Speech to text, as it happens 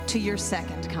to your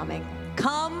second coming.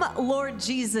 Come, Lord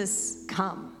Jesus,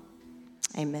 come.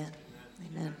 Amen.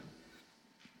 Amen.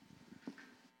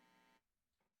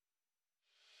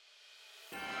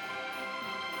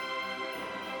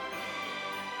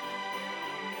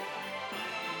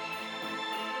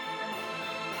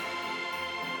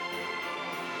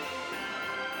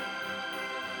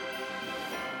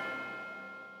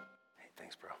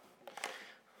 Thanks, bro.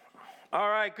 All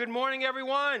right, good morning,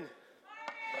 everyone.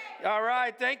 All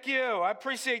right, thank you. I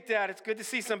appreciate that. It's good to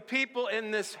see some people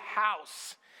in this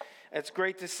house. It's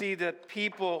great to see the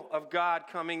people of God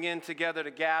coming in together to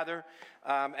gather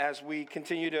as we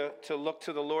continue to look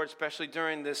to the Lord, especially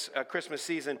during this Christmas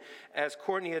season. As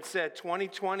Courtney had said,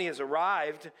 2020 has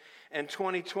arrived, and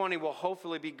 2020 will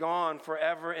hopefully be gone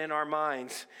forever in our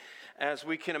minds. As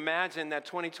we can imagine that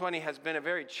 2020 has been a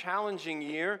very challenging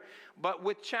year, but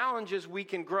with challenges we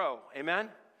can grow. Amen?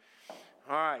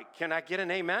 All right, can I get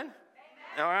an amen? Amen.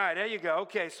 All right, there you go.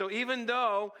 Okay, so even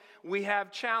though we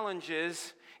have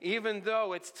challenges, even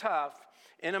though it's tough,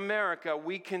 in America,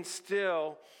 we can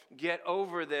still get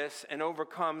over this and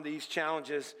overcome these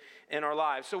challenges in our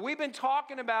lives. So we've been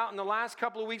talking about in the last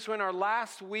couple of weeks, we're in our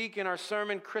last week in our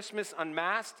sermon, Christmas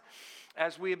Unmasked,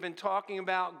 as we have been talking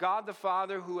about God the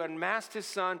Father who unmasked his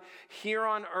Son here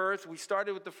on earth. We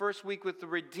started with the first week with the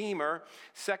Redeemer.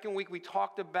 Second week we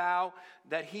talked about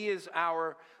that he is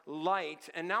our light.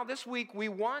 And now this week we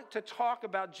want to talk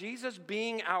about Jesus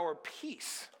being our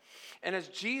peace. And as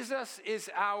Jesus is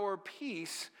our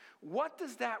peace, what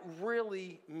does that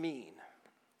really mean?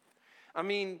 I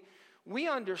mean, we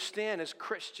understand as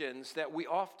Christians that we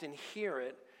often hear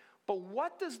it, but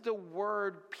what does the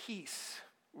word peace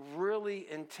really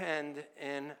intend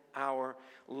in our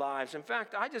lives? In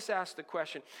fact, I just asked the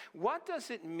question, what does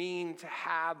it mean to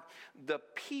have the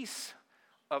peace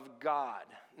of God?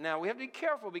 Now, we have to be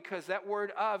careful because that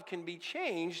word of can be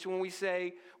changed when we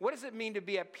say, what does it mean to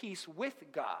be at peace with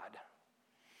God?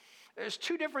 There's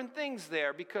two different things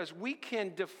there because we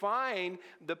can define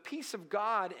the peace of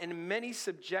God in many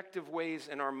subjective ways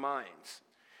in our minds.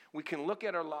 We can look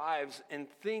at our lives and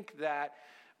think that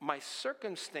my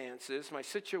circumstances, my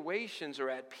situations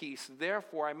are at peace.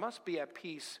 Therefore, I must be at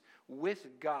peace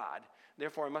with God.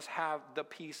 Therefore, I must have the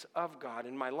peace of God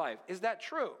in my life. Is that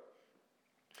true?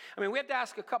 I mean, we have to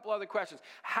ask a couple other questions.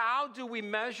 How do we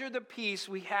measure the peace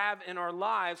we have in our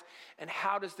lives, and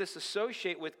how does this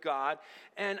associate with God?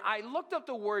 And I looked up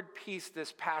the word peace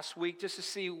this past week just to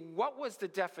see what was the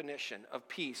definition of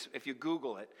peace if you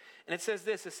Google it. And it says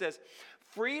this, it says,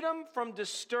 freedom from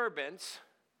disturbance,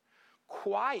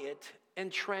 quiet,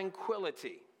 and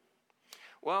tranquility.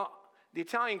 Well, the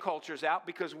Italian culture is out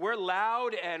because we're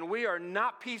loud and we are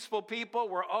not peaceful people.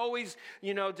 We're always,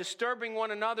 disturbing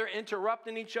one another,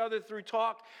 interrupting each other through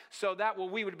talk. So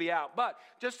we would be out. But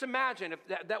just imagine if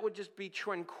that would just be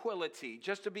tranquility,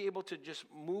 just to be able to just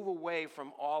move away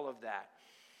from all of that.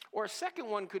 Or a second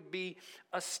one could be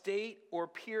a state or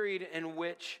period in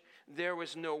which there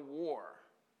was no war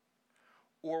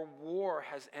or war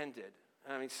has ended.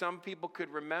 I mean, some people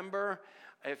could remember,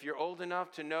 if you're old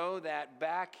enough to know that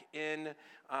back in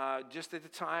just at the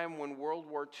time when World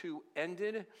War II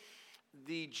ended,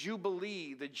 the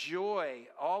jubilee, the joy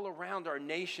all around our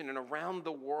nation and around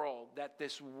the world, that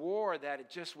this war that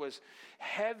it just was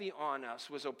heavy on us,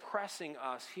 was oppressing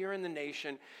us here in the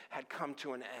nation, had come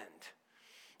to an end.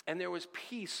 And there was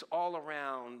peace all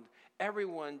around.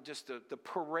 Everyone, just the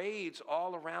parades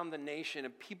all around the nation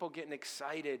and people getting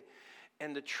excited.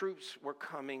 And the troops were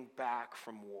coming back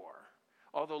from war.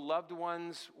 Although loved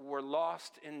ones were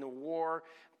lost in the war,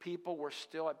 people were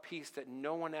still at peace that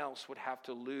no one else would have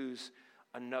to lose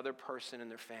another person in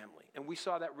their family. And we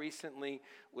saw that recently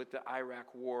with the Iraq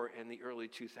war in the early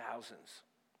 2000s.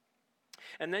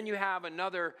 And then you have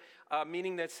another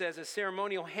meaning that says a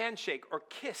ceremonial handshake or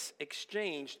kiss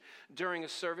exchanged during a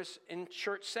service in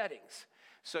church settings.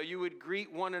 So you would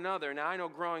greet one another. Now, I know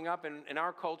growing up in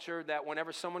our culture that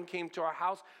whenever someone came to our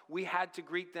house, we had to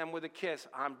greet them with a kiss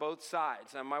on both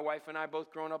sides. And my wife and I both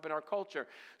grown up in our culture.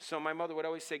 So my mother would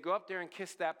always say, go up there and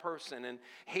kiss that person. And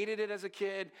hated it as a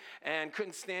kid and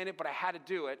couldn't stand it, but I had to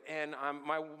do it. And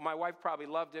my wife probably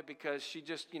loved it because she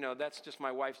just, that's just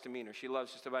my wife's demeanor. She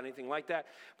loves just about anything like that.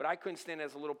 But I couldn't stand it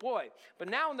as a little boy. But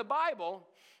now in the Bible,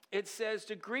 it says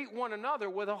to greet one another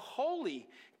with a holy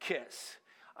kiss.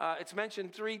 It's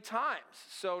mentioned 3 times.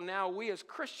 So now we as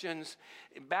Christians,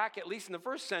 back at least in the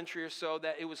first century or so,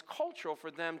 that it was cultural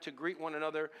for them to greet one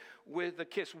another with a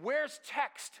kiss. Where's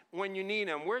text when you need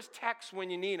him? Where's text when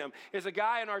you need him? There's a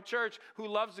guy in our church who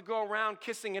loves to go around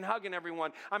kissing and hugging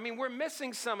everyone. I mean, we're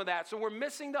missing some of that. So we're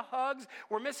missing the hugs.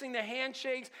 We're missing the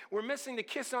handshakes. We're missing the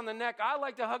kiss on the neck. I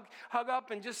like to hug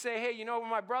up and just say, hey, you know, with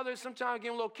my brothers, sometimes I give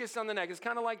him a little kiss on the neck. It's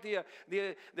kind of like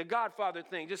the Godfather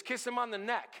thing. Just kiss him on the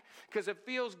neck because it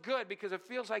feels good, because it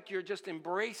feels like you're just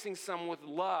embracing someone with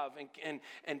love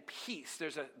and peace.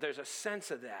 There's a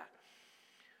sense of that.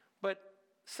 But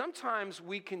sometimes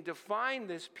we can define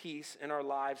this peace in our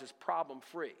lives as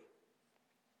problem-free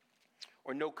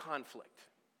or no conflict.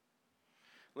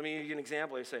 Let me give you an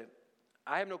example. I say,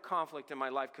 I have no conflict in my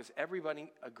life because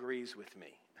everybody agrees with me.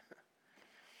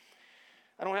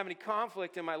 I don't have any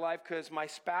conflict in my life because my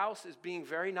spouse is being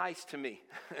very nice to me.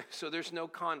 So there's no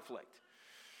conflict.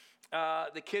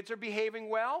 The kids are behaving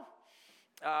well.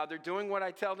 They're doing what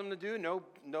I tell them to do.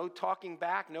 No talking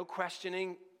back, no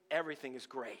questioning. Everything is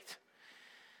great.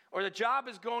 Or the job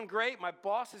is going great. My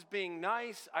boss is being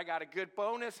nice. I got a good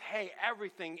bonus. Hey,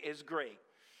 everything is great.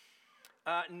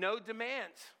 No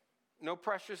demands. No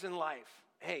pressures in life.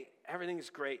 Hey, everything is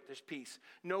great. There's peace.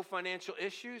 No financial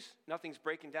issues. Nothing's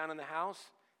breaking down in the house.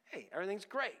 Hey, everything's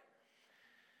great.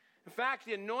 In fact,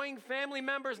 the annoying family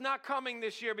member is not coming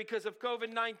this year because of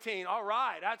COVID-19. All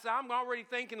right, I'm already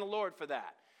thanking the Lord for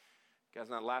that. You guys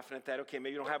not laughing at that? Okay,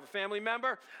 maybe you don't have a family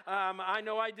member. I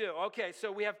know I do. Okay,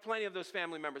 so we have plenty of those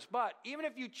family members. But even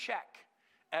if you check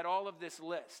at all of this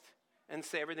list and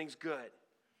say everything's good,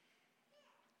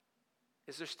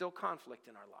 is there still conflict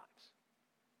in our lives?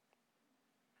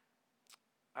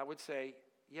 I would say,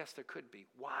 yes, there could be.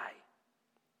 Why?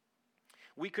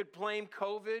 We could blame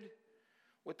COVID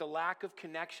with the lack of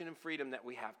connection and freedom that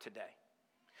we have today.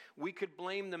 We could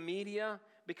blame the media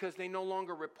because they no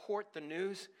longer report the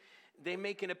news. They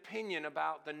make an opinion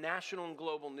about the national and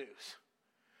global news.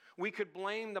 We could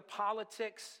blame the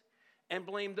politics and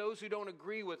blame those who don't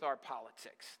agree with our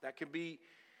politics. That could be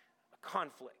a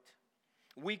conflict.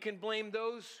 We can blame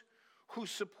those who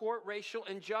support racial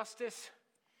injustice,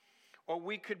 or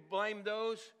we could blame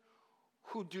those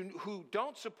who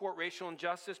don't support racial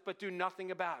injustice but do nothing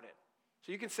about it.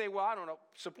 So you can say, well, I don't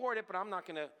support it, but I'm not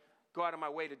going to go out of my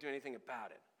way to do anything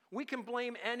about it. We can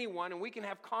blame anyone, and we can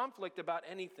have conflict about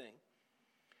anything.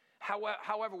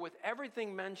 However, with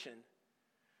everything mentioned,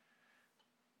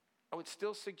 I would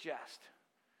still suggest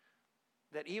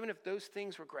that even if those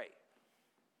things were great,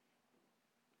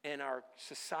 and our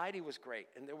society was great,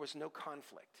 and there was no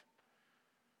conflict,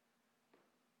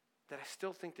 that I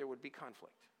still think there would be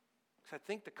conflict. Because I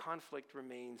think the conflict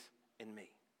remains in me.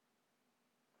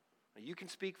 Now, you can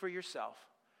speak for yourself,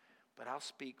 but I'll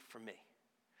speak for me.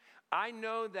 I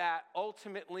know that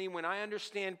ultimately when I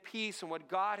understand peace and what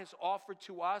God has offered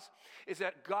to us is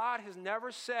that God has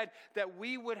never said that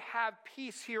we would have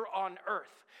peace here on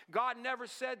earth. God never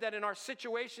said that in our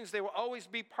situations they will always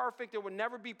be perfect, there will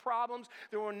never be problems,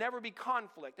 there will never be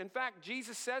conflict. In fact,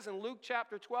 Jesus says in Luke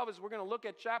chapter 12, as we're going to look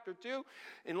at chapter 2,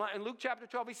 in Luke chapter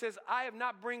 12, he says, I have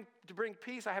not bring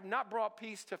peace, I have not brought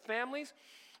peace to families,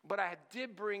 but I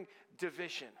did bring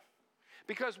division.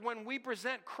 Because when we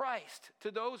present Christ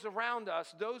to those around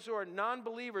us, those who are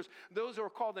non-believers, those who are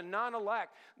called the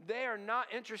non-elect, they are not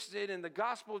interested in the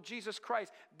gospel of Jesus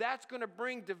Christ. That's going to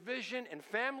bring division in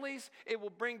families. It will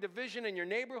bring division in your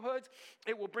neighborhoods.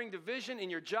 It will bring division in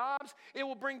your jobs. It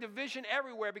will bring division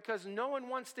everywhere because no one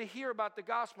wants to hear about the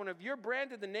gospel. And if you're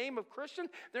branded the name of Christian,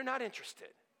 they're not interested.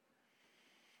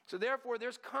 So therefore,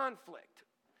 there's conflict.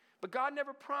 But God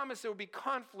never promised there would be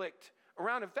conflict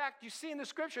around. In fact, you see in the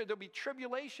scripture, there'll be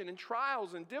tribulation and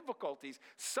trials and difficulties,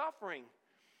 suffering.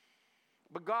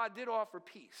 But God did offer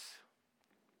peace.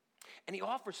 And he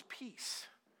offers peace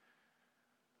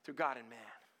through God and man,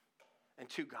 and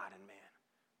to God and man,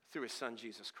 through his son,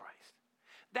 Jesus Christ.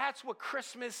 That's what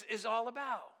Christmas is all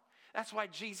about. That's why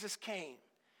Jesus came.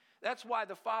 That's why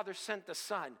the Father sent the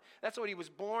Son. That's why he was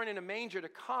born in a manger to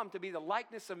come, to be the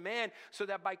likeness of man, so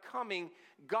that by coming,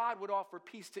 God would offer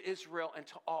peace to Israel and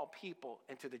to all people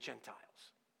and to the Gentiles.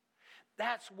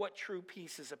 That's what true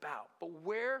peace is about. But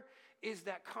where is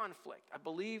that conflict? I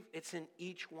believe it's in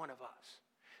each one of us.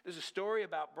 There's a story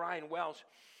about Brian Welch,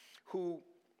 who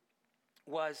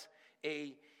was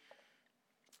a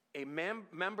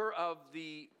member of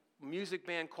the music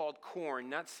band called Korn,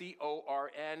 not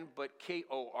C-O-R-N, but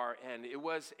K-O-R-N. It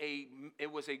was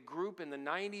a group in the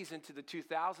 90s into the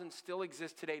 2000s, still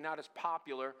exists today, not as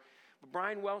popular, But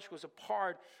Brian Welch was a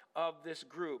part of this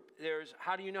group.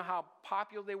 How do you know how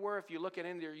popular they were? If you look at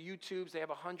their YouTubes, they have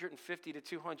 150 to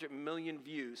 200 million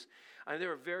views. And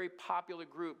they're a very popular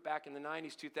group back in the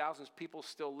 90s, 2000s. People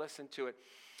still listen to it.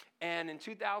 And in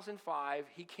 2005,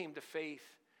 he came to faith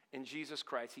in Jesus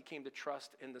Christ. He came to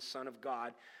trust in the Son of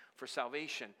God for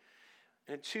salvation.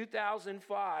 In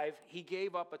 2005, he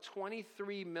gave up a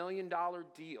 $23 million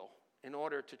deal in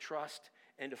order to trust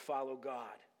and to follow God.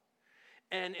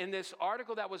 And in this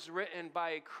article that was written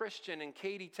by a Christian in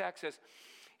Katy, Texas,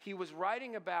 he was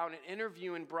writing about an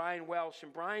interview in Brian Welch.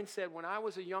 And Brian said, when I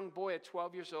was a young boy at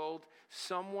 12 years old,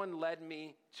 someone led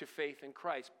me to faith in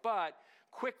Christ. But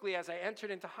quickly, as I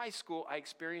entered into high school, I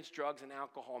experienced drugs and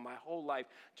alcohol. My whole life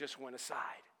just went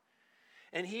aside.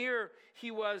 And here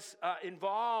he was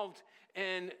involved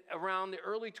in around the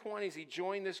early 20s. He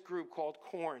joined this group called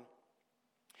Korn.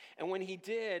 And when he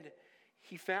did,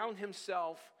 he found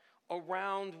himself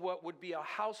around what would be a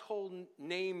household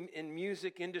name in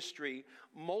music industry,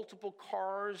 multiple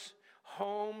cars,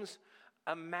 homes,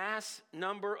 a mass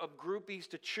number of groupies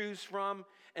to choose from,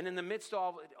 and in the midst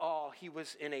of it all, he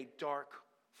was in a dark,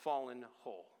 fallen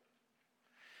hole.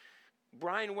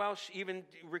 Brian Welch even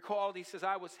recalled, he says,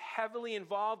 I was heavily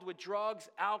involved with drugs,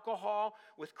 alcohol,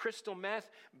 with crystal meth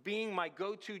being my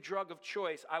go-to drug of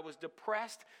choice. I was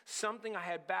depressed, something I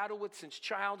had battled with since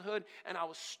childhood, and I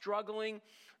was struggling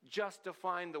just to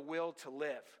find the will to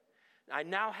live. I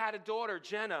now had a daughter,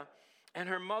 Jenna, and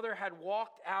her mother had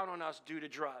walked out on us due to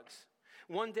drugs.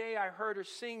 One day I heard her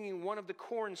singing one of the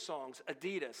Korn songs,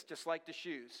 Adidas, just like the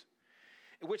shoes,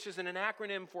 which is an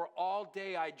acronym for All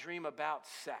Day I Dream About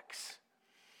Sex.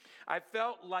 I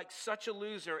felt like such a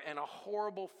loser and a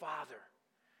horrible father.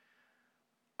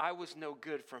 I was no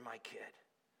good for my kid.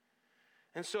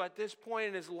 And so at this point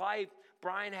in his life,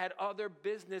 Brian had other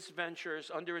business ventures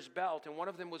under his belt, and one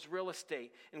of them was real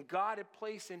estate. And God had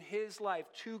placed in his life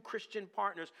 2 Christian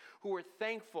partners who were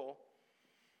thankful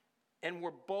and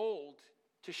were bold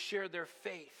to share their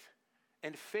faith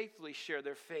and faithfully share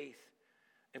their faith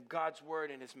of God's word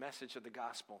and his message of the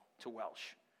gospel to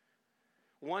Welch.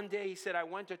 One day he said, I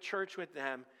went to church with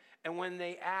them, and when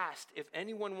they asked if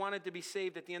anyone wanted to be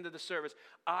saved at the end of the service,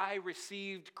 I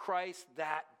received Christ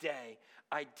that day.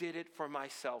 I did it for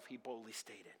myself, he boldly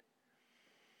stated.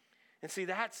 And see,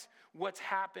 that's what's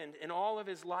happened in all of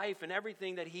his life and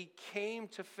everything, that he came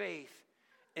to faith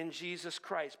in Jesus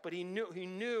Christ. But he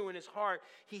knew in his heart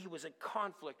he was in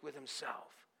conflict with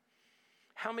himself.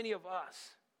 How many of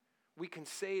us, we can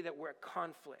say that we're at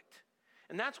conflict?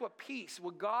 And that's what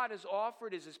God has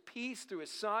offered is his peace through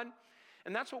his Son.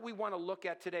 And that's what we want to look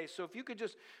at today. So if you could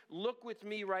just look with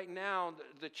me right now,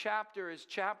 the chapter is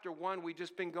chapter 1 we've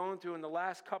just been going through in the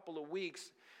last couple of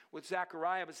weeks with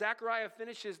Zechariah. But Zechariah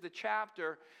finishes the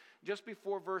chapter just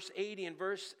before verse 80. And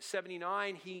verse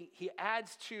 79, he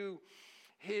adds to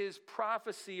his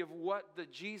prophecy of what the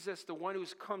Jesus, the one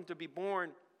who's come to be born.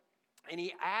 And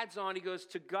he adds on, he goes,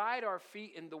 to guide our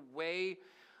feet in the way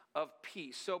of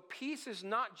peace. So peace is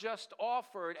not just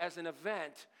offered as an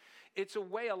event. It's a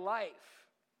way of life.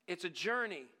 It's a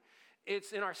journey.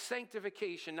 It's in our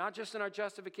sanctification, not just in our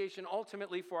justification,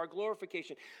 ultimately for our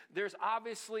glorification. There's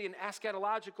obviously an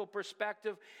eschatological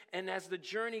perspective, and as the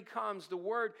journey comes, the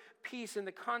word peace in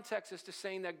the context is to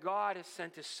saying that God has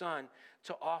sent his Son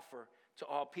to offer to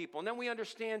all people. And then we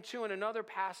understand too in another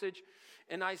passage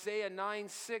in Isaiah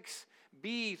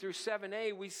 9:6b through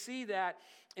 7a, we see that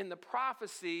in the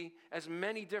prophecy as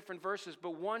many different verses,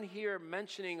 but one here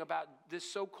mentioning about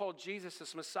this so-called Jesus,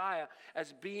 this Messiah,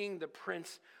 as being the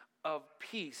Prince of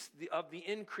Peace, of the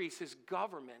increase, his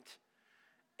government,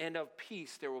 and of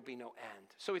peace there will be no end.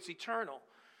 So it's eternal.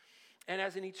 And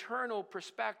as an eternal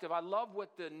perspective, I love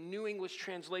what the New English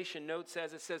Translation note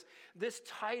says. It says, this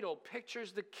title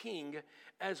pictures the king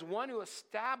as one who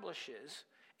establishes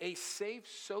a safe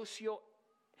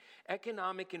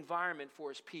socio-economic environment for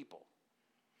his people.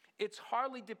 It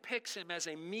hardly depicts him as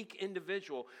a meek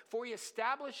individual, for he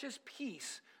establishes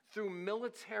peace through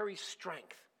military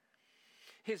strength.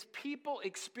 His people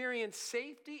experience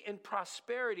safety and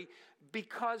prosperity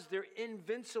because their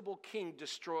invincible king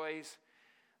destroys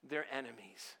their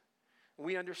enemies.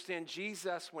 We understand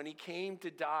Jesus, when he came to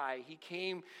die, he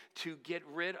came to get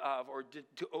rid of or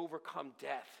to overcome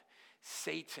death,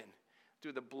 Satan,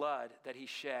 through the blood that he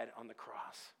shed on the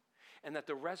cross. And that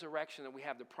the resurrection that we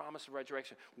have, the promise of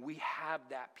resurrection, we have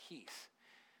that peace,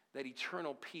 that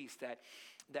eternal peace, that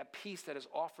peace that is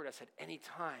offered us at any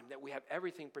time, that we have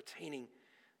everything pertaining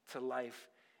to life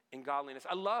and godliness.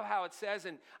 I love how it says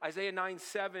in Isaiah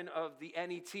 9:7 of the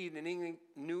NET, the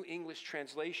New English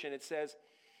Translation, it says,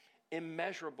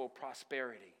 immeasurable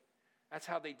prosperity. That's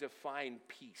how they define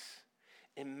peace.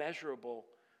 immeasurable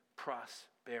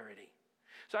prosperity.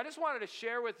 So I just wanted to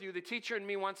share with you, the teacher in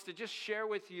me wants to just share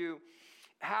with you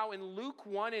how in Luke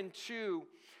 1 and 2,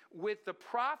 with the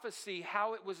prophecy,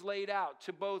 how it was laid out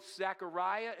to both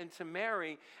Zechariah and to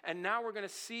Mary, and now we're going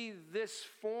to see this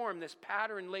form, this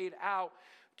pattern laid out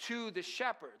to the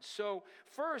shepherds. So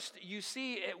first, you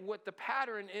see what the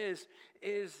pattern is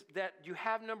that you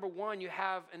have, number one, you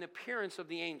have an appearance of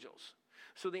the angels.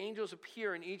 So the angels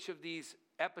appear in each of these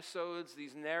episodes,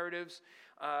 these narratives,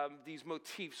 these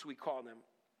motifs, we call them.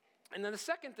 And then the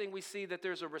second thing, we see that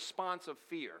there's a response of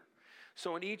fear.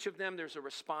 So in each of them, there's a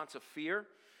response of fear.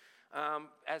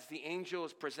 As the angel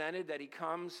is presented, that he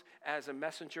comes as a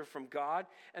messenger from God.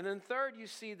 And then third, you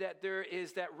see that there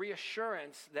is that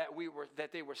reassurance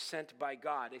that they were sent by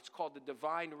God. It's called the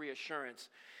divine reassurance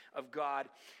of God.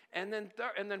 And then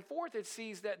fourth, it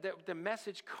sees that the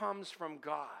message comes from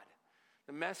God.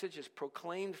 The message is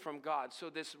proclaimed from God. So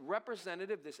this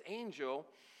representative, this angel,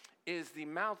 is the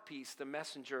mouthpiece, the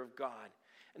messenger of God.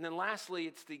 And then lastly,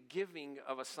 it's the giving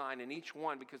of a sign in each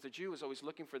one, because the Jew is always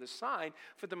looking for the sign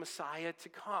for the Messiah to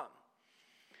come.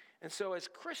 And so as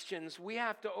Christians, we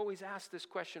have to always ask this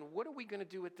question, what are we going to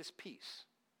do with this peace?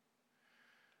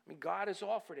 I mean, God has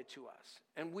offered it to us,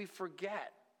 and we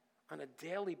forget on a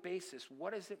daily basis,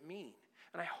 what does it mean?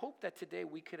 And I hope that today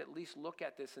we could at least look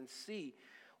at this and see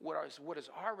what is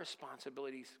our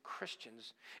responsibility as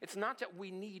Christians. It's not that we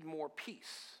need more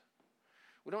peace.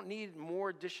 We don't need more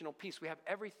additional peace. We have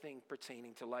everything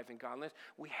pertaining to life and godliness.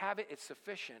 We have it, it's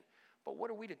sufficient. But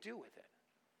what are we to do with it?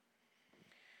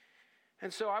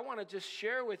 And so I want to just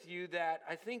share with you that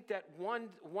I think that one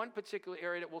particular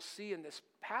area that we'll see in this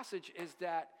passage is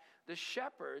that the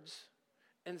shepherds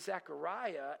and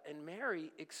Zechariah and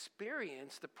Mary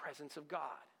experience the presence of God.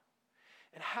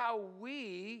 And how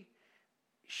we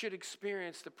should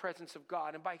experience the presence of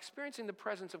God. And by experiencing the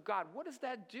presence of God, what does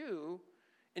that do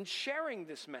in sharing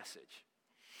this message?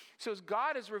 So as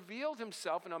God has revealed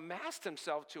himself and amassed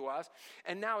himself to us,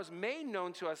 and now has made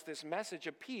known to us this message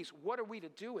of peace, what are we to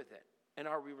do with it? And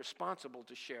are we responsible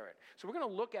to share it? So we're going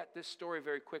to look at this story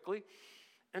very quickly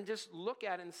and just look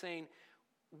at it and saying,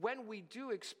 when we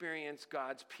do experience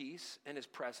God's peace and his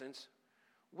presence,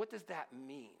 what does that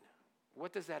mean?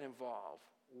 What does that involve?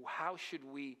 How should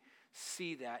we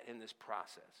see that in this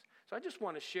process? So I just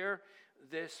want to share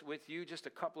this with you, just a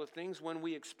couple of things. When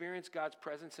we experience God's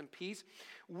presence and peace,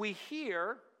 we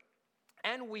hear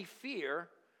and we fear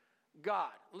God.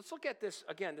 Let's look at this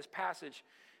again, this passage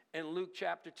in Luke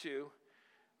chapter 2,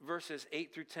 verses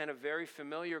 8 through 10, a very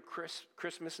familiar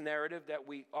Christmas narrative that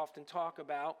we often talk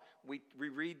about. We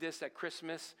read this at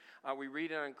Christmas. We read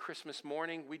it on Christmas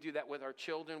morning. We do that with our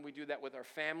children. We do that with our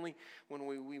family. When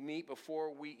we meet,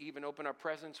 before we even open our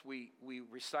presents, we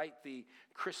recite the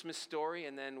Christmas story,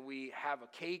 and then we have a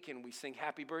cake, and we sing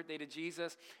happy birthday to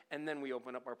Jesus, and then we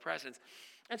open up our presents.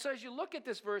 And so as you look at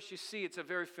this verse, you see it's a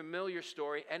very familiar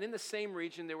story. And in the same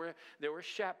region, there were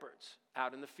shepherds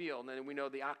out in the field. And we know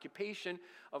the occupation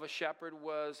of a shepherd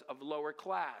was of lower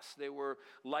class. They were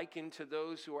likened to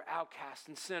those who were outcasts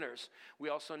and sinners. We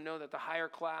also know that the higher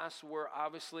class were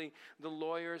obviously the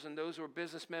lawyers and those who were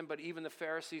businessmen, but even the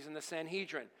Pharisees and the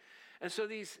Sanhedrin. And so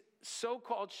these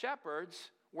so-called shepherds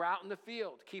were out in the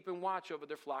field, keeping watch over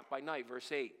their flock by night, verse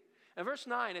 8. And verse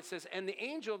 9, it says, and the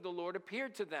angel of the Lord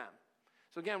appeared to them.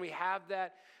 So again, we have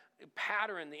that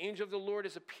pattern. The angel of the Lord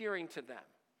is appearing to them.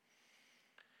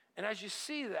 And as you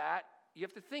see that, you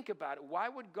have to think about it. Why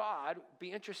would God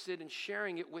be interested in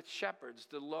sharing it with shepherds,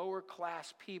 the lower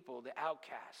class people, the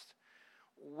outcast?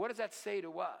 What does that say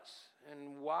to us?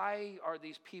 And why are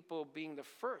these people being the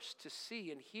first to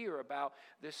see and hear about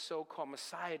this so-called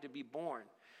Messiah to be born?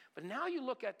 But now you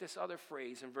look at this other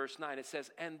phrase in verse 9. It says,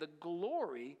 and the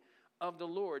glory of the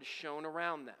Lord shone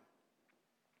around them.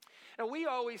 Now, we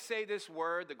always say this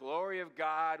word, the glory of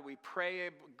God. We pray,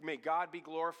 may God be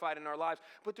glorified in our lives.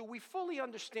 But do we fully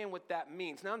understand what that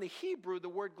means? Now, in the Hebrew, the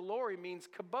word glory means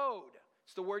kabod.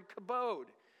 It's the word kabod.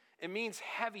 It means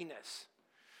heaviness.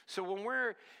 So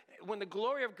when the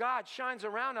glory of God shines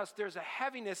around us, there's a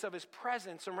heaviness of his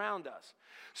presence around us.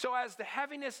 So as the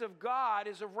heaviness of God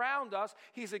is around us,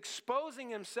 he's exposing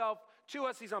himself to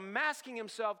us. He's unmasking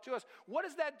himself to us. What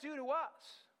does that do to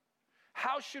us?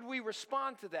 How should we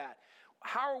respond to that?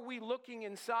 How are we looking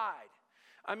inside?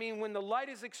 I mean, when the light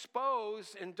is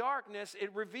exposed in darkness,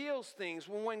 it reveals things.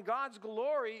 When God's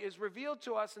glory is revealed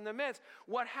to us in the midst,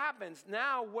 what happens?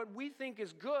 Now, what we think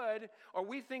is good, or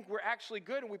we think we're actually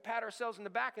good, and we pat ourselves in the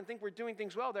back and think we're doing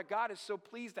things well, that God is so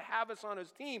pleased to have us on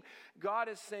his team, God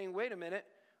is saying, wait a minute,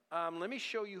 let me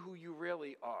show you who you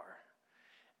really are.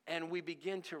 And we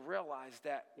begin to realize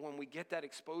that when we get that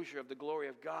exposure of the glory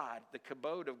of God, the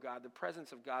kabod of God, the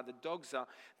presence of God, the dogza,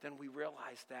 then we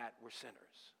realize that we're sinners.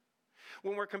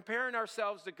 When we're comparing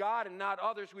ourselves to God and not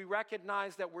others, we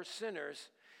recognize that we're sinners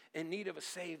in need of a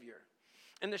Savior.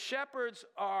 And the shepherds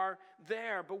are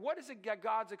there, but what is it that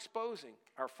God's exposing?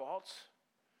 Our faults,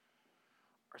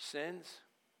 our sins.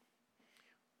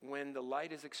 When the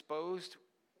light is exposed,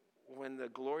 when the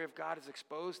glory of God is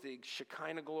exposed, the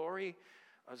Shekinah glory,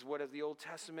 as what of the Old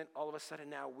Testament, all of a sudden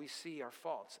now we see our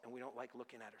faults and we don't like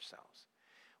looking at ourselves.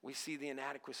 We see the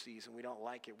inadequacies and we don't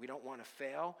like it. We don't want to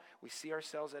fail. We see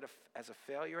ourselves as a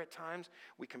failure at times.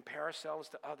 We compare ourselves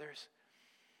to others,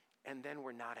 and then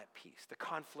we're not at peace. The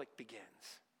conflict begins.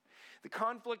 The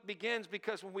conflict begins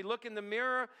because when we look in the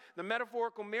mirror, the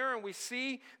metaphorical mirror, and we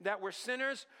see that we're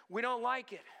sinners, we don't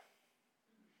like it.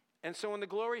 And so when the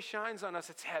glory shines on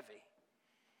us, it's heavy.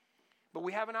 But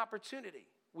we have an opportunity.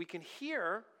 We can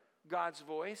hear God's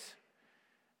voice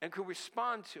and can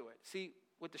respond to it. See,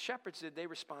 what the shepherds did, they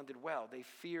responded well. They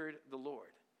feared the Lord.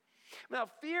 Now,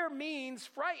 fear means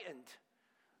frightened.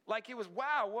 Like it was,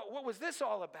 wow, what was this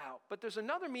all about? But there's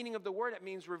another meaning of the word that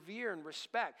means revere and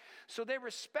respect. So they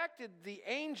respected the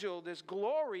angel, this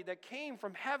glory that came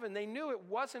from heaven. They knew it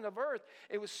wasn't of earth.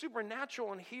 It was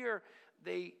supernatural, and here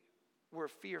they were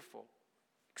fearful.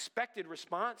 Expected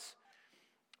response.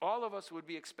 All of us would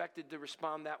be expected to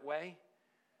respond that way.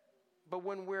 But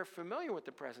when we're familiar with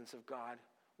the presence of God,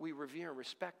 we revere and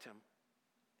respect him,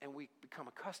 and we become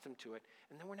accustomed to it,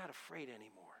 and then we're not afraid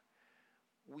anymore.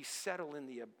 We settle in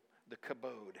the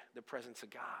kabod, the presence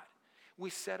of God. We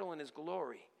settle in his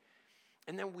glory,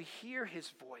 and then we hear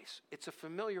his voice. It's a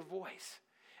familiar voice,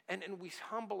 and we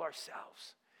humble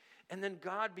ourselves, and then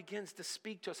God begins to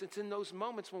speak to us. It's in those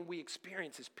moments when we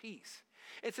experience his peace.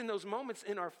 It's in those moments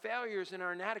in our failures and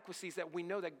our inadequacies that we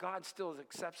know that God still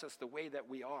accepts us the way that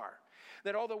we are.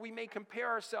 That although we may compare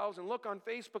ourselves and look on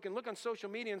Facebook and look on social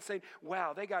media and say,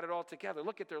 wow, they got it all together.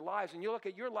 Look at their lives. And you look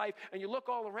at your life and you look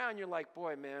all around, you're like,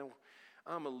 boy, man,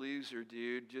 I'm a loser,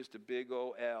 dude. Just a big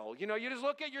old L. You know, you just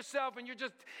look at yourself and you're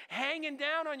just hanging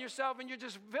down on yourself and you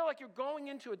just feel like you're going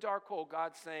into a dark hole.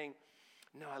 God's saying,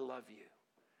 no, I love you.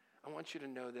 I want you to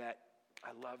know that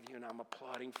I love you and I'm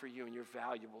applauding for you and you're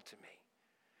valuable to me.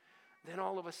 Then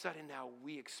all of a sudden now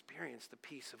we experience the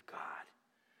peace of God.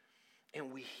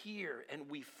 And we hear and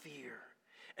we fear.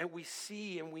 And we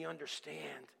see and we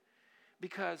understand.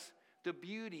 Because the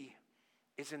beauty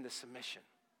is in the submission.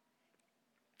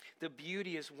 The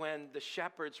beauty is when the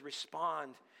shepherds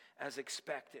respond as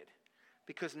expected.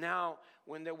 Because now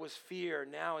when there was fear,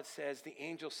 now it says the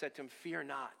angel said to him, fear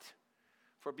not.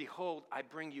 For behold, I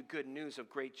bring you good news of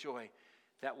great joy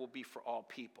that will be for all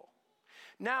people.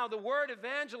 Now, the word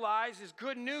evangelize is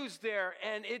good news there,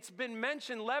 and it's been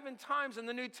mentioned 11 times in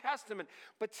the New Testament,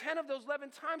 but 10 of those 11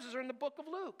 times are in the book of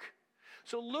Luke.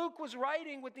 So Luke was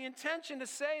writing with the intention to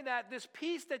say that this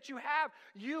peace that you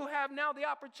have now the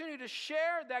opportunity to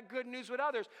share that good news with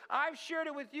others. I've shared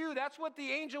it with you. That's what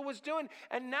the angel was doing,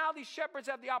 and now these shepherds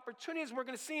have the opportunity, as we're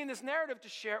going to see in this narrative, to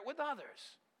share it with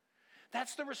others.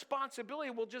 That's the responsibility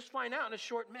we'll just find out in a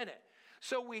short minute.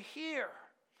 So we hear.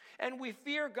 And we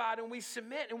fear God, and we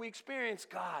submit, and we experience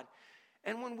God.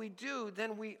 And when we do,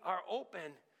 then we are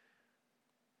open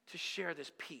to share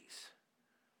this peace.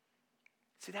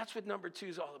 See, that's what number 2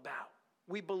 is all about.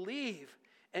 We believe,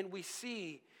 and we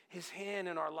see his hand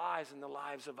in our lives and the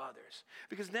lives of others.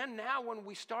 Because then now when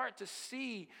we start to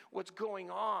see what's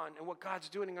going on and what God's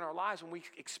doing in our lives, when we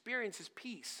experience his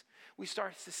peace, we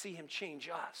start to see him change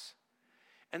us.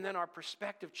 And then our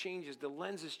perspective changes, the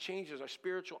lenses changes, our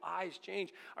spiritual eyes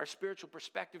change, our spiritual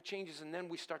perspective changes, and then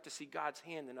we start to see God's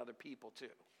hand in other people too.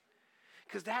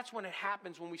 Because that's when it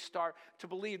happens, when we start to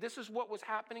believe. This is what was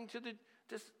happening to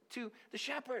the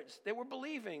shepherds. They were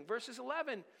believing. Verses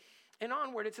 11 and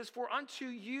onward, it says, for unto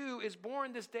you is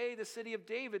born this day the city of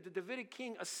David, the Davidic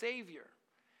king, a Savior.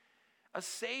 A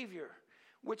Savior.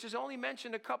 Which is only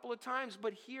mentioned a couple of times,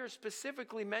 but here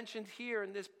specifically mentioned here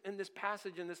in this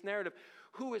passage, in this narrative,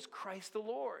 who is Christ the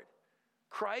Lord.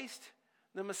 Christ,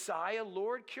 the Messiah,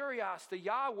 Lord, Kyrios, the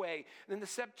Yahweh. And in the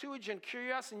Septuagint,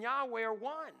 Kyrios and Yahweh are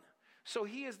one. So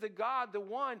he is the God, the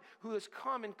one who has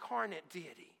come incarnate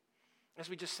deity, as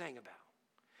we just sang about.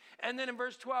 And then in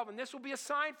verse 12, and this will be a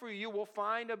sign for you. You will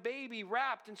find a baby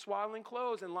wrapped in swaddling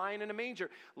clothes and lying in a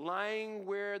manger, lying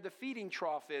where the feeding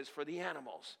trough is for the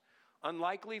animals.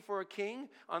 Unlikely for a king,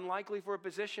 unlikely for a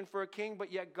position for a king,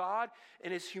 but yet God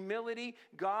in his humility,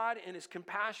 God in his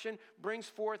compassion brings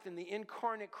forth in the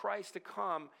incarnate Christ to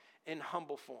come in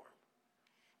humble form.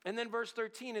 And then verse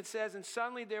 13, it says, and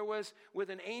suddenly there was with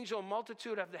an angel a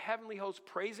multitude of the heavenly hosts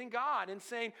praising God and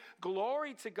saying,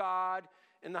 glory to God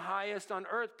in the highest on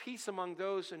earth, peace among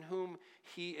those in whom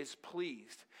he is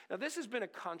pleased. Now this has been a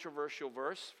controversial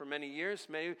verse for many years.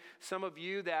 Maybe some of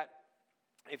you that,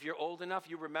 if you're old enough,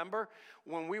 you remember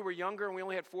when we were younger and we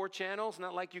only had 4 channels,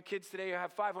 not like you kids today who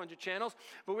have 500 channels,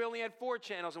 but we only had 4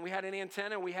 channels and we had an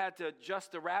antenna and we had to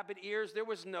adjust the rabbit ears. There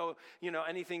was no,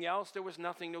 anything else. There was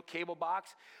nothing, no cable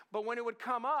box. But when it would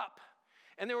come up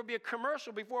and there would be a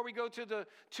commercial before we go to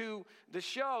the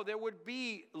show, there would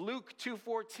be Luke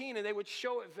 2:14 and they would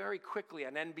show it very quickly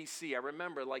on NBC. I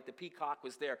remember like the peacock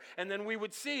was there and then we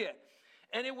would see it.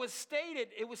 And it was stated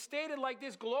like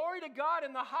this, glory to God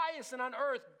in the highest and on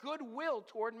earth, goodwill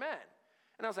toward men.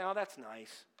 And I was like, oh, that's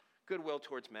nice. Goodwill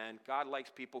towards men. God likes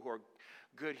people who are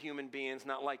good human beings,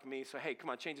 not like me. So, hey, come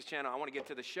on, change this channel. I want to get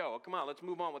to the show. Come on, let's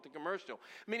move on with the commercial.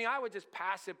 Meaning I would just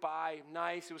pass it by.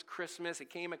 Nice, it was Christmas. It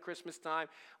came at Christmas time.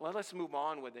 Well, let's move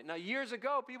on with it. Now, years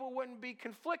ago, people wouldn't be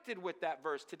conflicted with that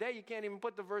verse. Today, you can't even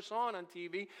put the verse on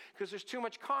TV because there's too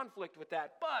much conflict with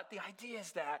that. But the idea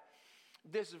is that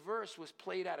this verse was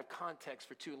played out of context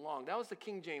for too long. That was the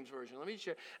King James Version. Let me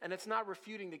share. And it's not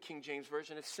refuting the King James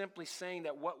Version. It's simply saying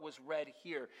that what was read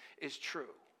here is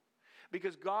true.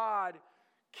 Because God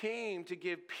came to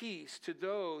give peace to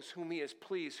those whom he is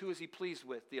pleased. Who is he pleased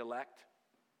with? The elect.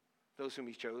 Those whom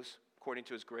he chose according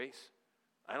to his grace.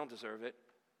 I don't deserve it.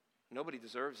 Nobody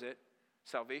deserves it.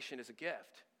 Salvation is a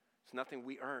gift. It's nothing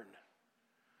we earn.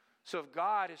 So if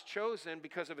God is chosen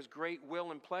because of his great will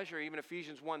and pleasure, even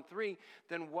Ephesians 1:3,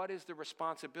 then what is the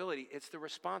responsibility? It's the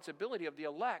responsibility of the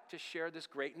elect to share this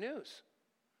great news.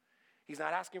 He's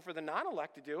not asking for the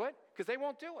non-elect to do it because they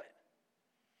won't do it.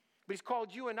 But he's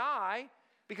called you and I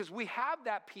because we have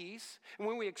that peace. And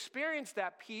when we experience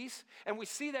that peace and we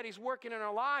see that he's working in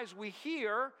our lives, we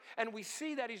hear and we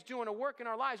see that he's doing a work in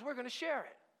our lives, we're going to share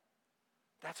it.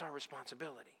 That's our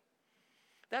responsibility.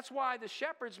 That's why the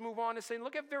shepherds move on to say,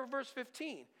 look at verse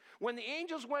 15. When the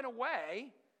angels went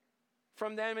away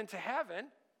from them into heaven,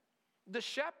 the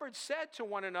shepherds said to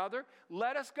one another,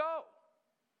 let us go.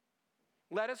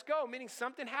 Let us go, meaning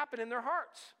something happened in their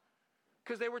hearts.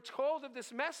 Because they were told of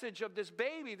this message of this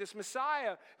baby, this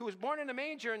Messiah, who was born in a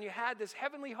manger, and you had this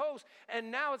heavenly host.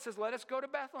 And now it says, let us go to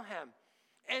Bethlehem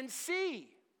and see.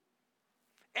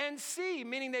 And see,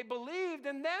 meaning they believed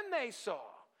and then they saw,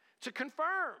 to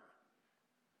confirm.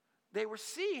 They were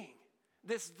seeing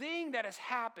this thing that has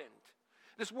happened.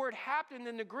 This word happened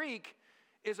in the Greek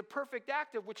is a perfect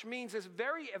active, which means this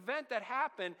very event that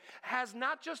happened has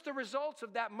not just the results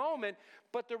of that moment,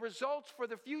 but the results for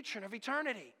the future and of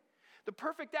eternity. The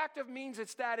perfect active means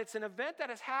it's an event that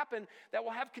has happened that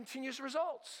will have continuous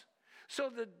results. So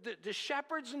the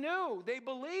shepherds knew, they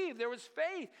believed, there was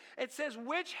faith. It says,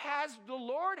 which the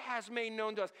Lord has made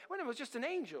known to us. When it was just an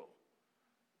angel.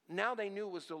 Now they knew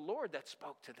it was the Lord that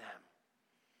spoke to them.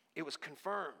 It was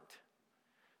confirmed.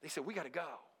 They said, we got to go.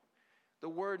 The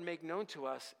word make known to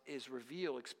us is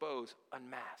reveal, expose,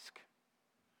 unmask.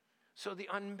 So the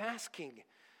unmasking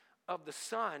of the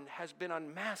Son has been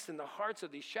unmasked in the hearts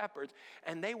of these shepherds,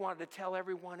 and they wanted to tell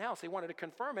everyone else. They wanted to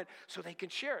confirm it so they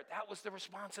could share it. That was the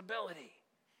responsibility.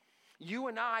 You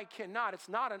and I cannot. It's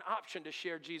not an option to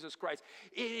share Jesus Christ.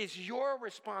 It is your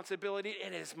responsibility.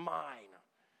 It is mine.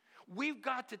 We've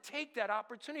got to take that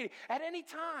opportunity at any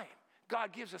time.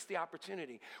 God gives us the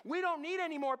opportunity. We don't need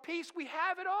any more peace. We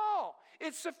have it all.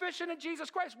 It's sufficient in Jesus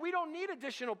Christ. We don't need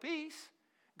additional peace.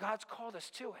 God's called us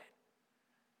to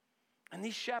it. And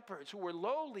these shepherds who were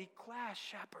lowly class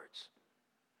shepherds,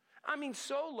 I mean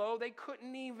so low they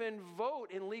couldn't even vote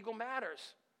in legal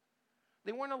matters.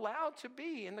 They weren't allowed to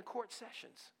be in the court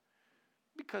sessions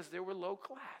because they were low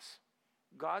class.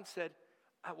 God said,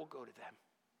 I will go to them.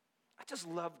 I just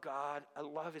love God. I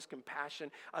love his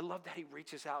compassion. I love that he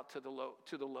reaches out to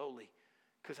the lowly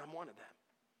because I'm one of them.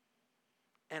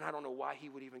 And I don't know why he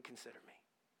would even consider me.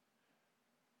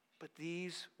 But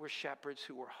these were shepherds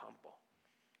who were humble.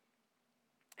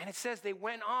 And it says they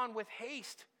went on with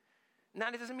haste. Now,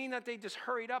 it doesn't mean that they just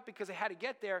hurried up because they had to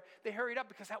get there. They hurried up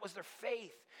because that was their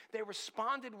faith. They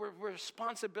responded with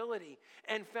responsibility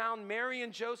and found Mary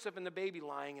and Joseph and the baby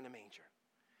lying in a manger.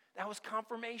 That was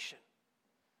confirmation.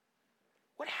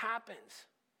 What happens?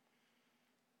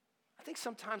 I think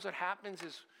sometimes what happens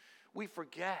is we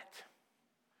forget.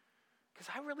 Because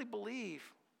I really believe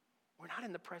we're not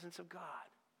in the presence of God.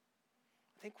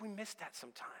 I think we miss that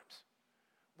sometimes.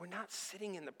 We're not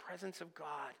sitting in the presence of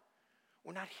God.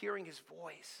 We're not hearing his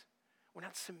voice. We're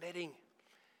not submitting.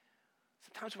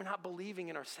 Sometimes we're not believing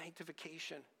in our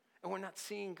sanctification, and we're not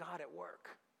seeing God at work.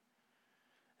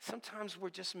 Sometimes we're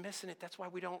just missing it. That's why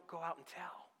we don't go out and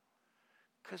tell.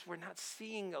 because we're not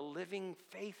seeing a living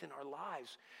faith in our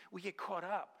lives. We get caught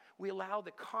up. We allow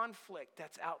the conflict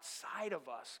that's outside of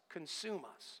us consume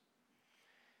us,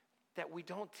 that we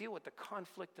don't deal with the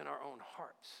conflict in our own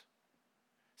hearts.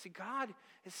 See, God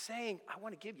is saying, I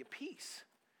want to give you peace,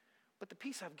 but the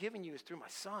peace I've given you is through my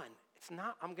Son. It's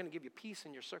not, I'm going to give you peace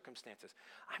in your circumstances.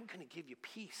 I'm going to give you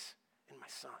peace in my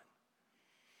Son.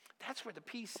 That's where the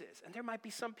peace is. And there might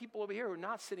be some people over here who are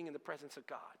not sitting in the presence of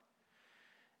God.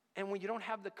 And when you don't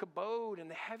have the kabod and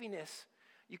the heaviness,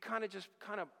 you kind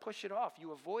of push it off.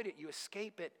 You avoid it, you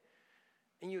escape it,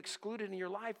 and you exclude it in your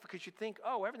life because you think,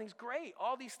 oh, everything's great.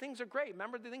 All these things are great.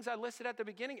 Remember the things I listed at the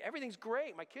beginning? Everything's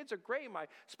great. My kids are great. My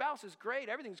spouse is great.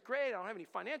 Everything's great. I don't have any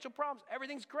financial problems.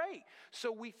 Everything's great.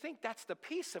 So we think that's the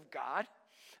peace of God,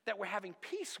 that we're having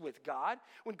peace with God,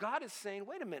 when God is saying,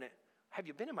 wait a minute, have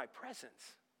you been in my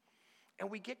presence? And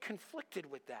we get conflicted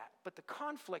with that. But the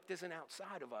conflict isn't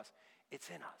outside of us. It's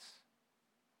in us.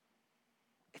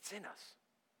 It's in us.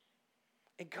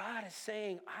 And God is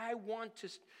saying, I want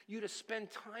you to spend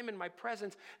time in my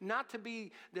presence, not to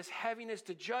be this heaviness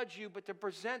to judge you, but to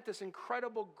present this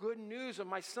incredible good news of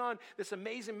my Son, this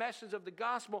amazing message of the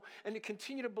gospel, and to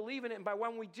continue to believe in it. And by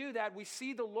when we do that, we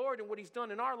see the Lord and what he's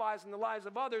done in our lives and the lives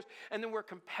of others, and then we're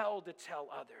compelled to tell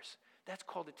others. That's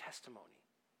called a testimony.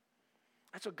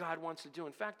 That's what God wants to do.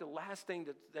 In fact, the last thing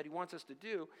that he wants us to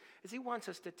do is he wants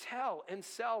us to tell and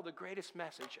sell the greatest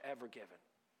message ever given.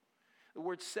 The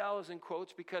word sell is in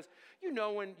quotes because,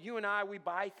 when you and I, we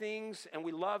buy things and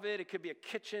we love it. It could be a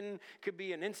kitchen, it could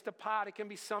be an Instapot, it can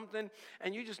be something.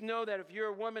 And you just know that if you're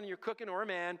a woman and you're cooking, or a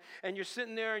man, and you're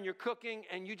sitting there and you're cooking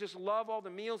and you just love all the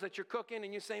meals that you're cooking,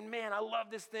 and you're saying, man, I love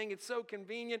this thing. It's so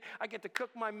convenient. I get to cook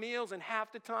my meals in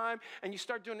half the time. And you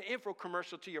start doing an info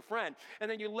commercial to your friend.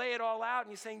 And then you lay it all out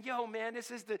and you're saying, yo, man,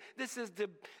 this is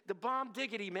the bomb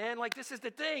diggity, man. Like, this is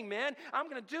the thing, man. I'm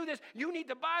going to do this. You need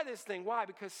to buy this thing. Why?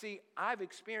 Because, see, I've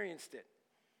experienced it.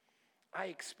 I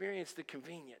experienced the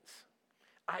convenience.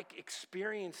 I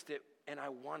experienced it, and I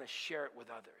want to share it with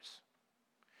others.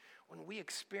 When we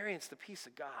experience the peace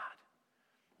of God,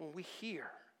 when we hear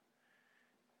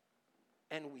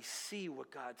and we see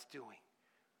what God's doing,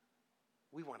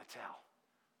 we want to tell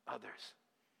others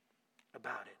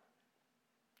about it.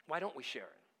 Why don't we share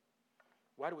it?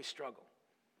 Why do we struggle?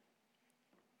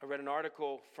 I read an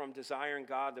article from Desiring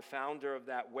God. The founder of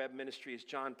that web ministry is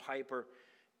John Piper,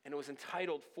 and it was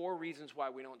entitled 4 Reasons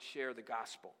Why We Don't Share the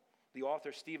Gospel. The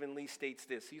author, Stephen Lee, states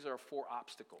this. These are 4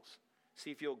 obstacles. See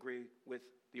if you'll agree with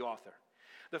the author.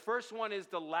 The first one is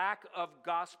the lack of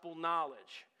gospel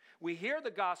knowledge. We hear the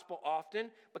gospel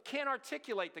often, but can't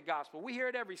articulate the gospel. We hear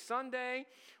it every Sunday.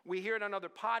 We hear it on other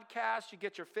podcasts. You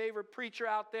get your favorite preacher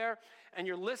out there, and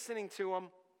you're listening to him.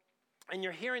 And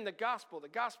you're hearing the gospel,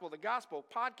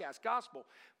 podcast, gospel,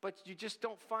 but you just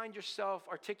don't find yourself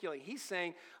articulating. He's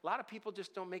saying a lot of people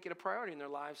just don't make it a priority in their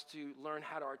lives to learn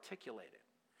how to articulate it.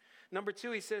 Number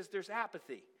 2, he says there's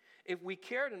apathy. If we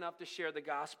cared enough to share the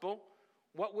gospel,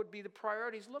 what would be the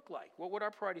priorities look like? What would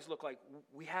our priorities look like?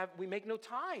 We make no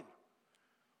time,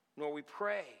 nor we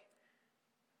pray,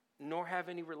 nor have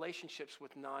any relationships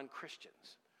with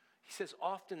non-Christians. He says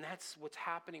often that's what's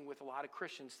happening with a lot of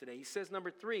Christians today. He says,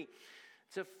 number 3,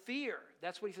 it's a fear.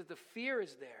 That's what he says. The fear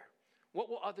is there. What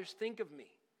will others think of me?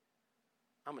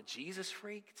 I'm a Jesus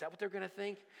freak? Is that what they're going to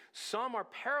think? Some are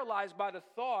paralyzed by the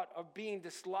thought of being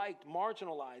disliked,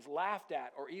 marginalized, laughed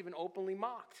at, or even openly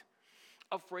mocked.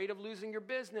 Afraid of losing your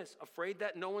business. Afraid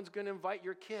that no one's going to invite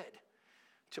your kid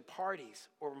to parties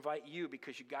or invite you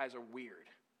because you guys are weird.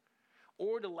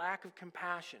 Or the lack of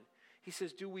compassion. He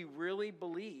says, do we really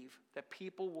believe that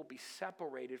people will be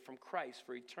separated from Christ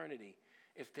for eternity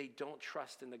if they don't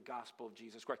trust in the gospel of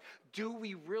Jesus Christ? Do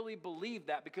we really believe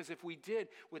that? Because if we did,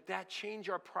 would that change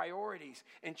our priorities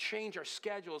and change our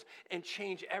schedules and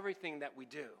change everything that we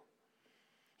do?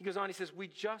 He goes on, he says, we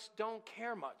just don't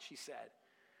care much, he said.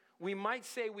 We might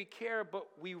say we care, but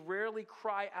we rarely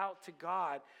cry out to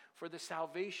God for the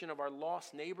salvation of our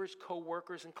lost neighbors,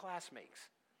 co-workers, and classmates.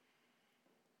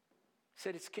 He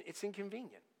said it's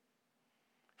inconvenient.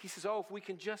 He says, if we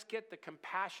can just get the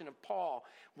compassion of Paul.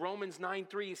 Romans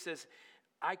 9:3 says,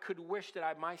 I could wish that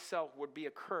I myself would be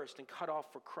accursed and cut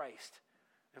off for Christ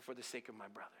and for the sake of my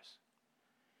brothers.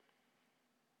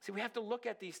 See, we have to look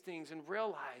at these things and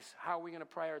realize how we're going to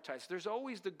prioritize. There's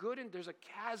always the good, and there's a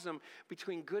chasm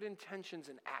between good intentions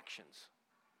and actions.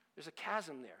 There's a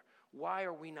chasm there. Why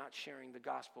are we not sharing the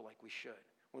gospel like we should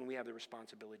when we have the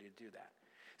responsibility to do that?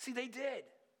 See, they did.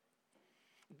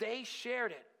 They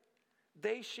shared it.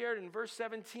 They shared it. In verse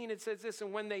 17, it says this,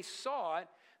 and when they saw it,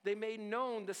 they made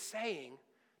known the saying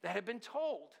that had been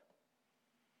told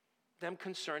them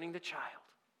concerning the child.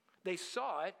 They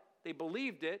saw it, they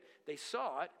believed it, they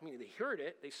saw it, meaning they heard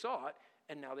it, they saw it,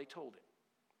 and now they told it.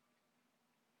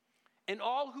 And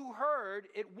all who heard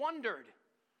it wondered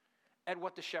at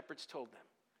what the shepherds told them.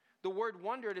 The word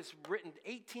wondered is written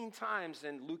 18 times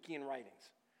in Lukean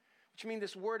writings, which means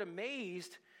this word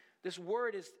amazed,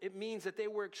 it means that they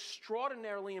were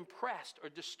extraordinarily impressed or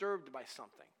disturbed by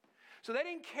something. So they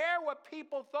didn't care what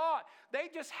people thought. They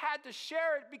just had to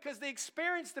share it because they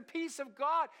experienced the peace of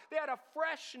God. They had a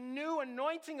fresh, new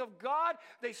anointing of God.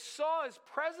 They saw his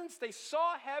presence. They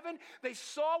saw heaven. They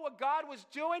saw what God was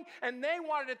doing, and they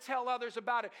wanted to tell others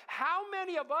about it. How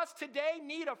many of us today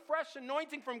need a fresh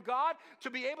anointing from God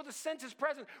to be able to sense his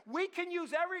presence? We can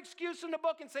use every excuse in the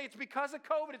book and say it's because of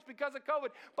COVID, it's because of COVID.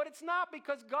 But it's not,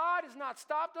 because God has not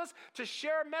stopped us to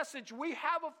share a message. We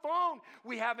have a phone.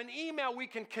 We have an email. We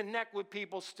can connect with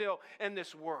people still in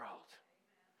this world.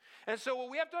 And so what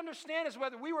we have to understand is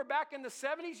whether we were back in the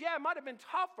 70s, yeah, it might have been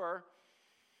tougher,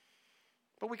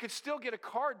 but we could still get a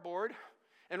cardboard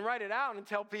and write it out and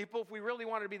tell people if we really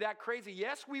wanted to be that crazy.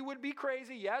 Yes, we would be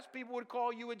crazy. Yes, people would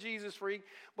call you a Jesus freak,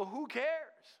 but who cares?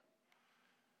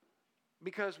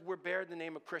 Because we're bearing the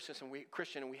name of Christian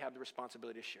and we have the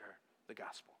responsibility to share the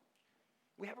gospel.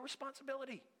 We have a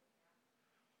responsibility.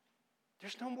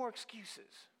 There's no more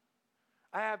excuses.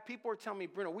 I have people who are telling me,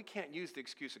 Bruno, we can't use the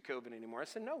excuse of COVID anymore. I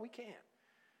said, no, we can't.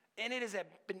 And it has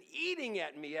been eating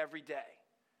at me every day.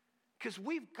 Because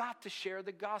we've got to share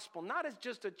the gospel, not as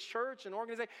just a church, an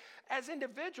organization, as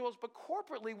individuals, but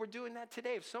corporately we're doing that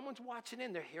today. If someone's watching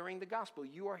in, they're hearing the gospel.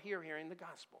 You are here hearing the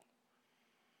gospel.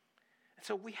 And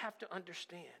so we have to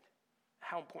understand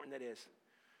how important that is.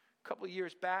 A couple of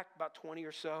years back, about 20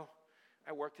 or so,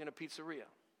 I worked in a pizzeria.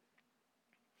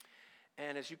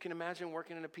 And as you can imagine,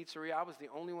 working in a pizzeria, I was the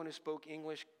only one who spoke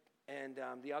English, and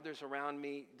the others around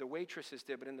me, the waitresses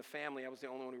did, but in the family, I was the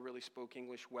only one who really spoke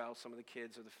English well, some of the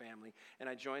kids of the family. And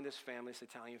I joined this family, this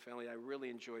Italian family I really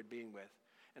enjoyed being with.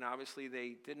 And obviously,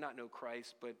 they did not know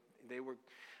Christ, but they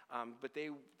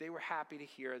were happy to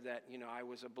hear that, I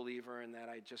was a believer and that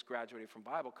I just graduated from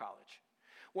Bible college.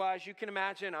 Well, as you can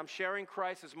imagine, I'm sharing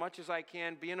Christ as much as I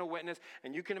can, being a witness,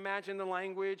 and you can imagine the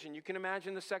language, and you can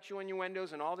imagine the sexual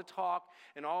innuendos, and all the talk,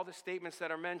 and all the statements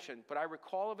that are mentioned. But I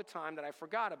recall of a time that I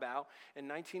forgot about in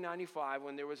 1995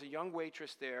 when there was a young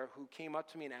waitress there who came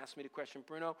up to me and asked me the question,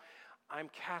 Bruno, I'm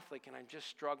Catholic, and I'm just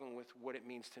struggling with what it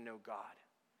means to know God.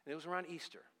 And it was around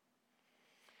Easter.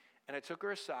 And I took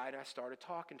her aside, and I started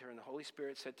talking to her, and the Holy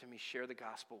Spirit said to me, share the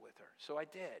gospel with her. So I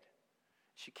did.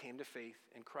 She came to faith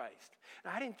in Christ.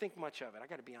 Now, I didn't think much of it. I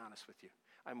got to be honest with you.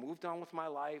 I moved on with my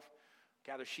life.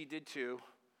 Gather she did too.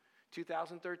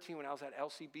 2013, when I was at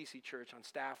LCBC Church on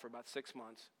staff for about 6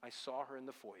 months, I saw her in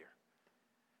the foyer.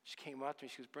 She came up to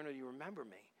me. She goes, Bruno, do you remember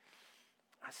me?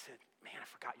 I said, man, I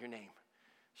forgot your name.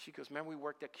 She goes, remember we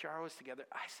worked at Chiaro's together?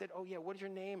 I said, oh, yeah, what is your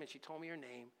name? And she told me her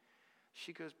name.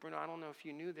 She goes, Bruno, I don't know if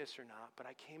you knew this or not, but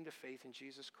I came to faith in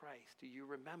Jesus Christ. Do you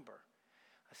remember?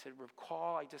 I said,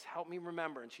 recall, just help me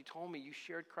remember. And she told me, you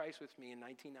shared Christ with me in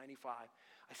 1995.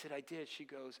 I said, I did. She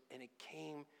goes, and it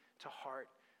came to heart.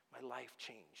 My life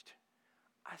changed.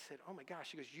 I said, oh my gosh.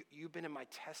 She goes, you've been in my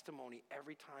testimony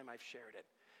every time I've shared it.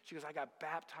 She goes, I got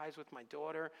baptized with my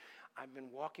daughter. I've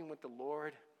been walking with the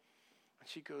Lord. And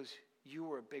she goes, you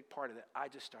were a big part of that. I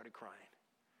just started crying.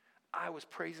 I was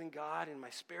praising God in my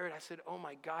spirit. I said, oh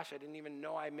my gosh, I didn't even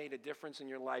know I made a difference in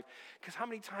your life. Because how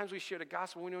many times we share the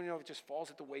gospel, we don't know if it just falls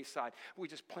at the wayside. We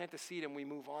just plant the seed and we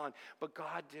move on. But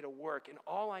God did a work. And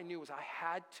all I knew was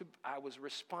I was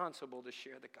responsible to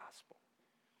share the gospel.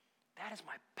 That is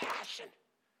my passion.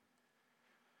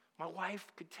 My wife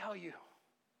could tell you,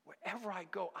 wherever I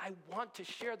go, I want to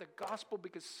share the gospel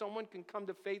because someone can come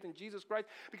to faith in Jesus Christ.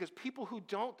 Because people who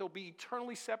don't, they'll be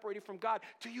eternally separated from God.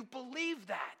 Do you believe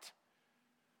that?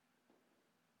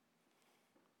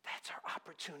 That's our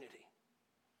opportunity.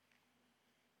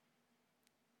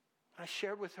 I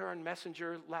shared with her on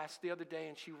Messenger the other day,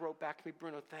 and she wrote back to me,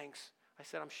 Bruno, thanks. I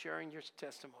said, I'm sharing your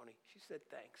testimony. She said,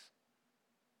 thanks.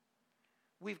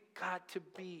 We've got to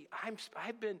be,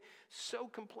 I've been so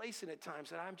complacent at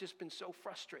times that I've just been so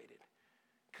frustrated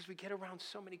because we get around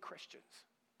so many Christians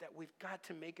that we've got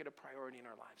to make it a priority in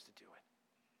our lives to do it.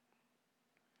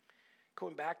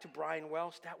 Going back to Brian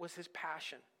Welch, that was his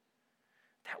passion.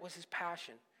 That was his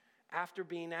passion. After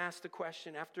being asked the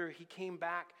question, after he came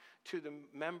back to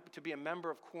be a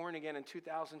member of Corn again in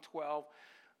 2012,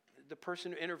 the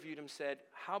person who interviewed him said,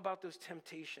 how about those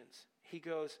temptations? He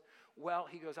goes,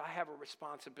 I have a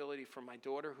responsibility for my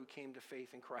daughter who came to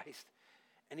faith in Christ.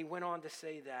 And he went on to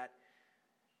say that,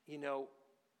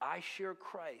 I share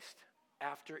Christ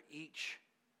after each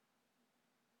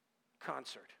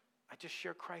concert. I just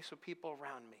share Christ with people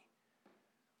around me.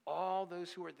 all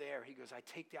those who are there, he goes, I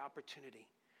take the opportunity.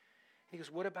 He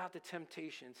goes, what about the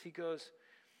temptations? He goes,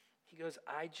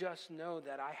 I just know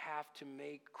that I have to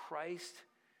make Christ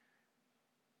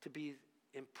to be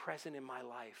present in my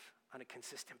life on a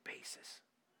consistent basis.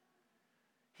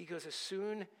 He goes,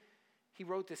 he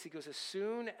wrote this, he goes, as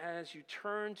soon as you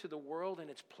turn to the world and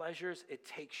its pleasures, it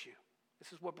takes you.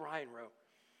 This is what Brian wrote.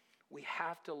 We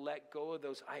have to let go of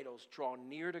those idols, draw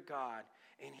near to God,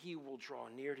 and he will draw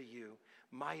near to you.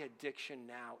 My addiction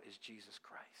now is Jesus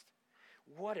Christ.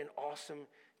 What an awesome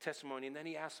testimony. And then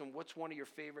he asks him, what's one of your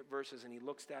favorite verses? And he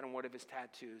looks down on one of his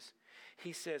tattoos.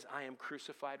 He says, I am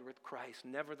crucified with Christ.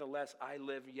 Nevertheless, I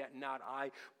live, yet not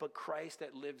I, but Christ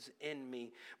that lives in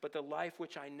me. But the life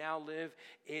which I now live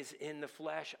is in the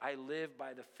flesh. I live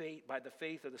by the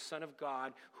faith of the Son of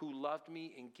God, who loved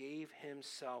me and gave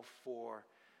himself for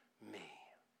me.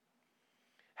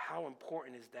 How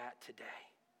important is that today?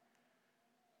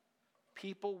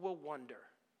 People will wonder,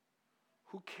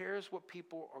 who cares what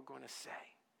people are going to say?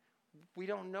 We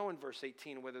don't know in verse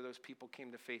 18 whether those people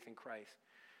came to faith in Christ.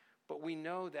 But we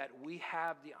know that we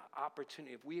have the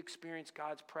opportunity. If we experience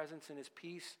God's presence and his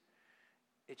peace,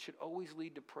 it should always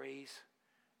lead to praise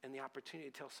and the opportunity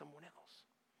to tell someone else.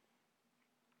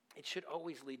 It should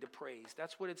always lead to praise.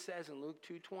 That's what it says in Luke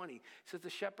 2:20. It says the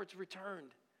shepherds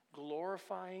returned,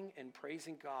 glorifying and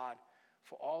praising God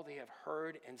for all they have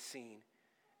heard and seen,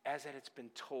 as that it's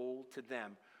been told to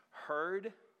them.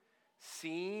 Heard,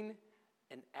 seen,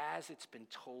 and as it's been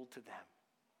told to them.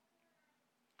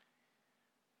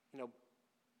 You know,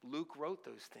 Luke wrote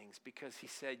those things because he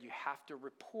said you have to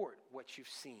report what you've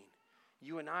seen.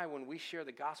 You and I, when we share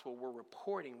the gospel, we're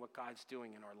reporting what God's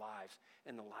doing in our lives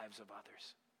and the lives of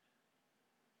others.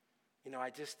 You know,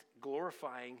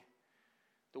 glorifying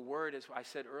the word, as I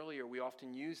said earlier, we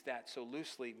often use that so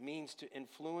loosely, means to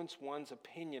influence one's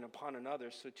opinion upon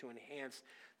another so to enhance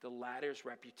the latter's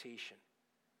reputation.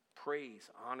 Praise,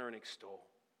 honor, and extol.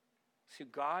 See,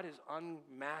 God has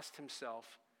unmasked himself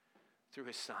through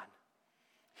his Son.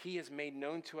 He has made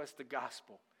known to us the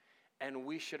gospel, and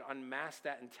we should unmask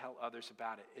that and tell others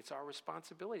about it. It's our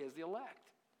responsibility as the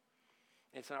elect.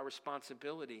 It's our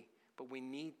responsibility, but we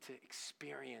need to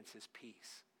experience his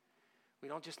peace. We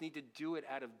don't just need to do it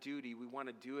out of duty. We want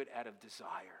to do it out of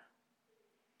desire.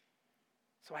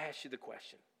 So I ask you the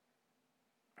question.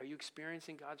 Are you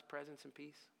experiencing God's presence and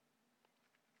peace?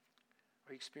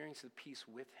 Are you experiencing the peace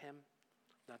with him?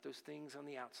 Not those things on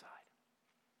the outside.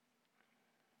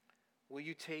 Will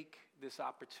you take this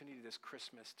opportunity this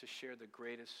Christmas to share the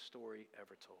greatest story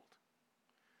ever told?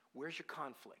 Where's your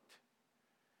conflict?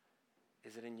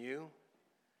 Is it in you?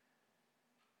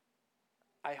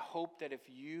 I hope that if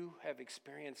you have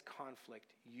experienced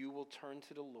conflict, you will turn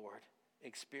to the Lord,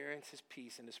 experience his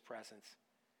peace and his presence,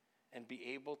 and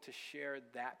be able to share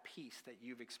that peace that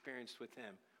you've experienced with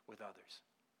him with others.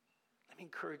 Let me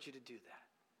encourage you to do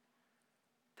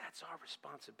that. That's our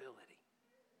responsibility.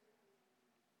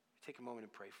 Take a moment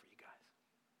and pray for you guys.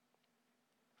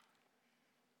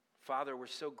 Father, we're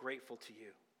so grateful to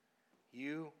you.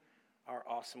 You are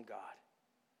awesome God.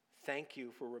 Thank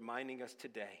you for reminding us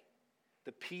today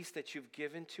the peace that you've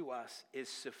given to us is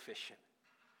sufficient.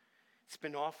 It's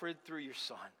been offered through your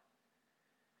Son.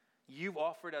 You've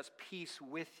offered us peace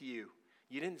with you.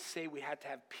 You didn't say we had to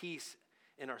have peace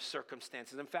in our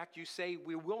circumstances. In fact, you say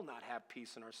we will not have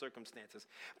peace in our circumstances.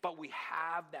 But we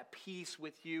have that peace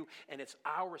with you, and it's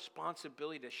our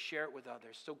responsibility to share it with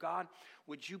others. So God,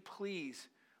 would you please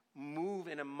move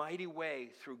in a mighty way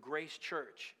through Grace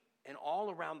Church and all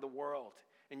around the world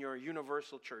in your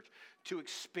universal church to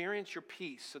experience your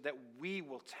peace so that we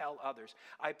will tell others.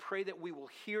 I pray that we will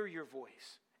hear your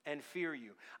voice and fear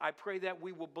you. I pray that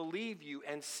we will believe you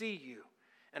and see you.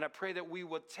 And I pray that we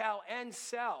will tell and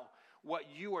sell what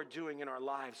you are doing in our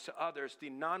lives to others, the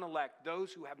non-elect,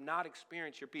 those who have not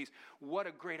experienced your peace. What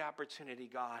a great opportunity,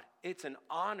 God. It's an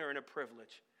honor and a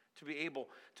privilege to be able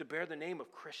to bear the name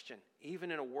of Christian,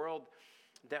 even in a world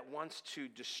that wants to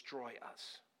destroy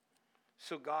us.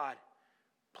 So God,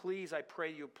 please, I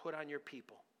pray you put on your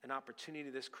people an opportunity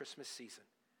this Christmas season,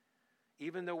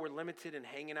 even though we're limited in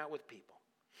hanging out with people,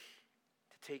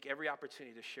 to take every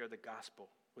opportunity to share the gospel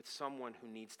with someone who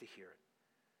needs to hear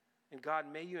it. And God,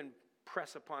 may you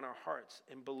impress upon our hearts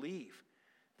and believe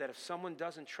that if someone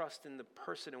doesn't trust in the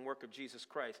person and work of Jesus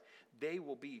Christ, they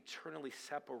will be eternally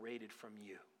separated from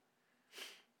you.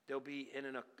 They'll be in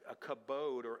an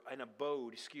abode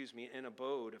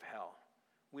of hell.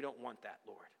 We don't want that,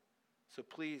 Lord. So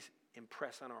please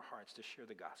impress on our hearts to share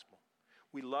the gospel.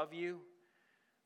 We love you.